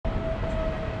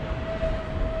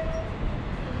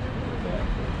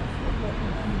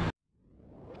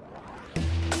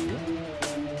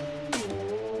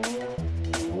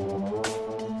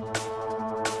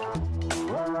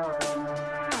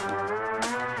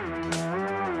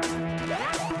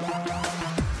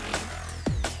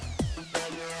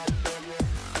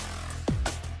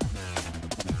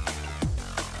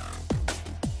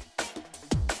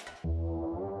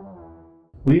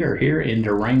We are here in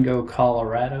Durango,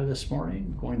 Colorado this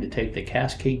morning, going to take the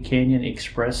Cascade Canyon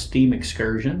Express Steam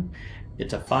Excursion.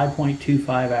 It's a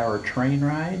 5.25 hour train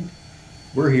ride.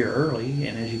 We're here early,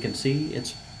 and as you can see,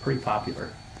 it's pretty popular.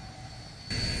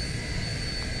 It's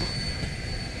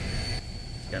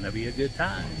gonna be a good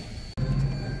time.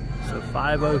 So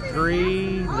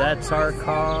 503, that's our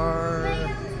car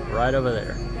right over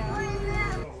there.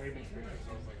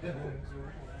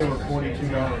 They were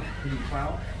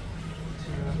 $42.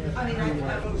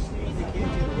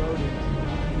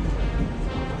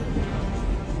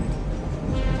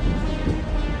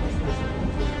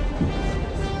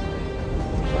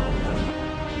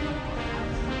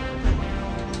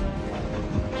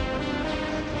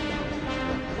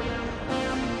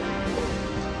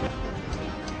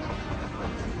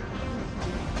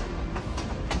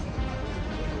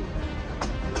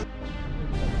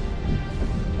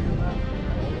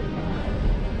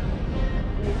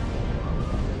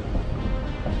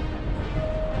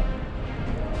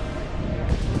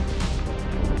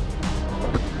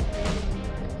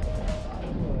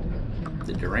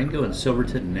 The Durango and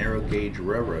Silverton Narrow Gauge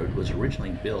Railroad was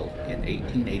originally built in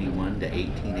 1881 to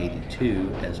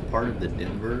 1882 as part of the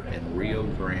Denver and Rio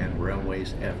Grande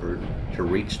Railway's effort to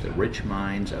reach the rich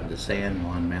mines of the San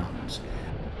Juan Mountains.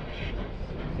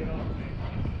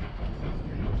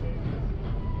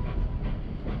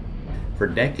 For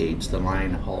decades, the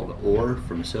line hauled ore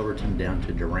from Silverton down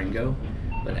to Durango,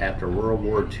 but after World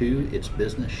War II, its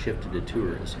business shifted to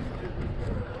tourism.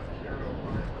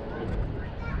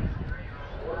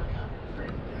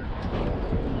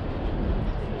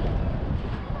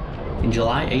 In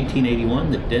July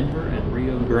 1881, the Denver and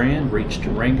Rio Grande reached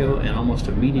Durango and almost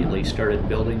immediately started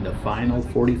building the final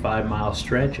 45-mile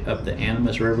stretch up the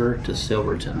Animas River to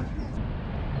Silverton.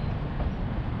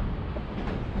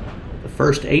 The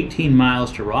first 18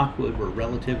 miles to Rockwood were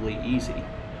relatively easy.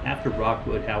 After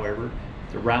Rockwood, however,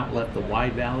 the route left the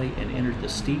wide valley and entered the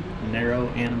steep, narrow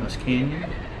Animas Canyon,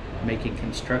 making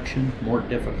construction more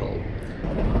difficult.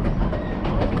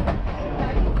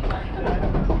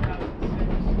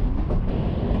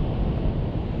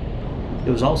 It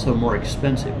was also more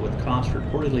expensive, with costs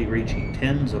reportedly reaching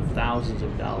tens of thousands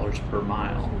of dollars per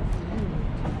mile.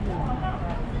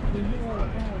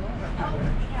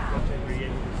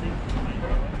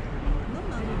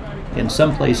 In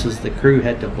some places, the crew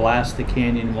had to blast the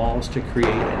canyon walls to create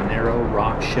a narrow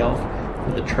rock shelf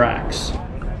for the tracks.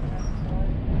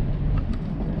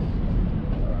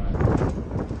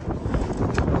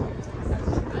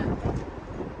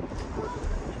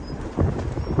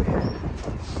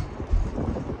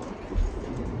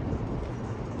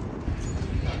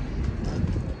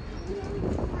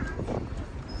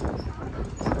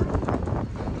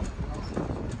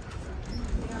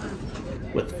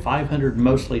 With 500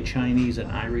 mostly Chinese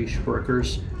and Irish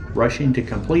workers rushing to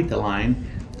complete the line,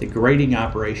 the grading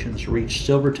operations reached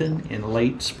Silverton in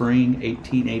late spring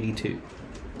 1882.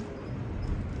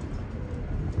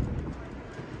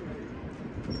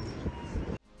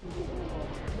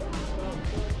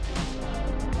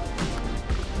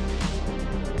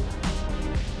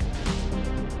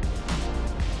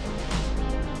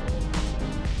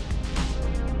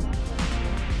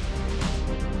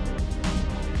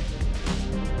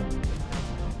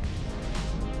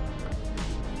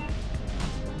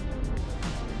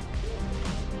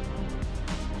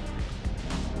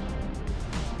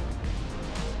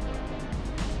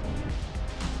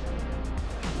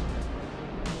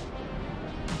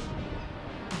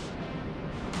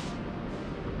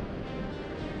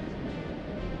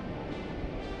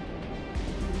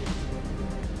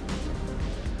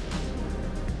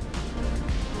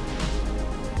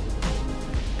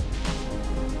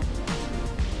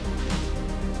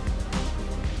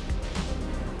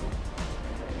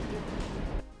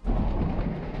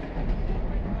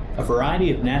 A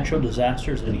variety of natural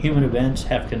disasters and human events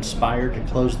have conspired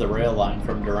to close the rail line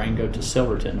from Durango to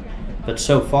Silverton, but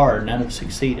so far none have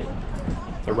succeeded.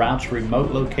 The route's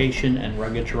remote location and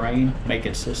rugged terrain make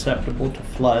it susceptible to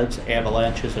floods,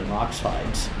 avalanches, and rock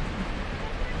slides.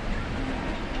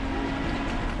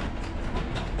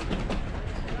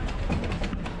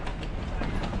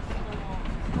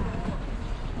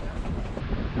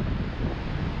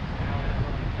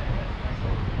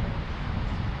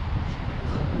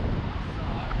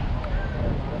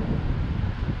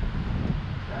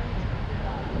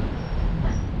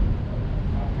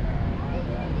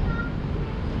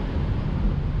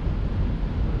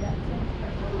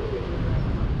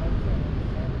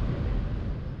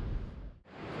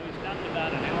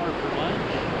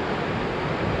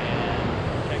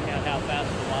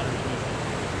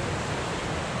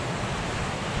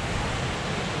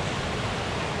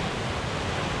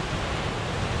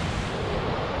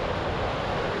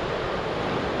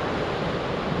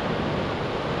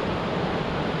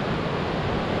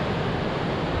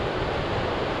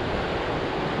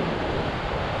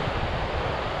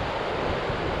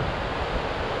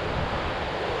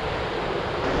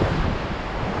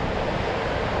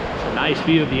 Nice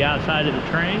view of the outside of the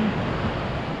train.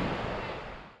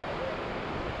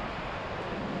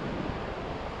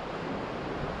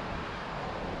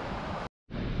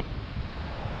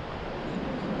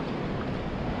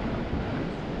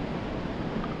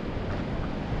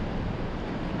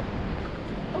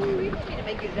 Oh, you want me to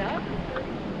make it up?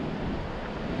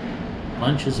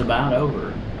 Lunch is about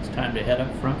over. It's time to head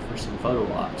up front for some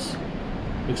photo ops.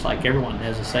 Looks like everyone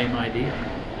has the same idea.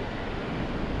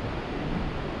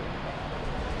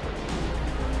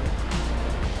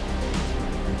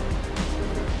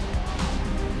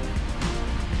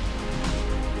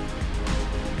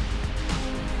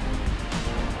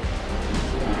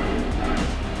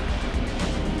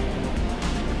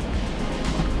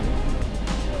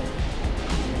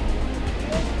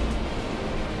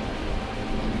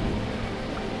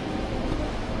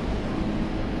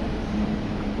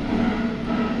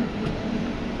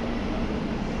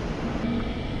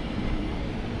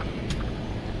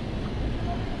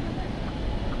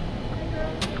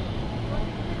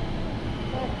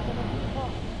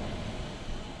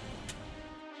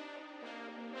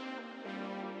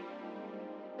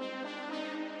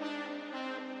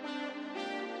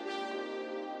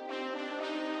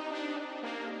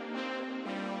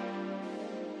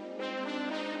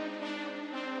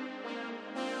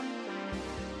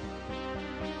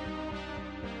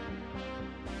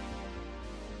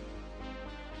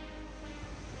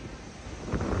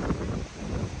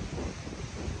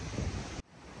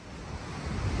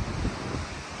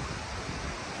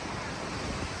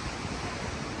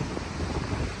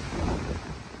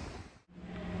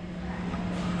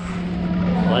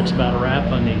 Well, that's about a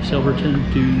wrap on the Silverton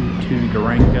to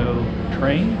Durango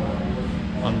train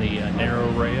on the narrow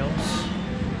rails.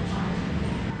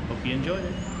 Hope you enjoyed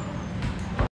it.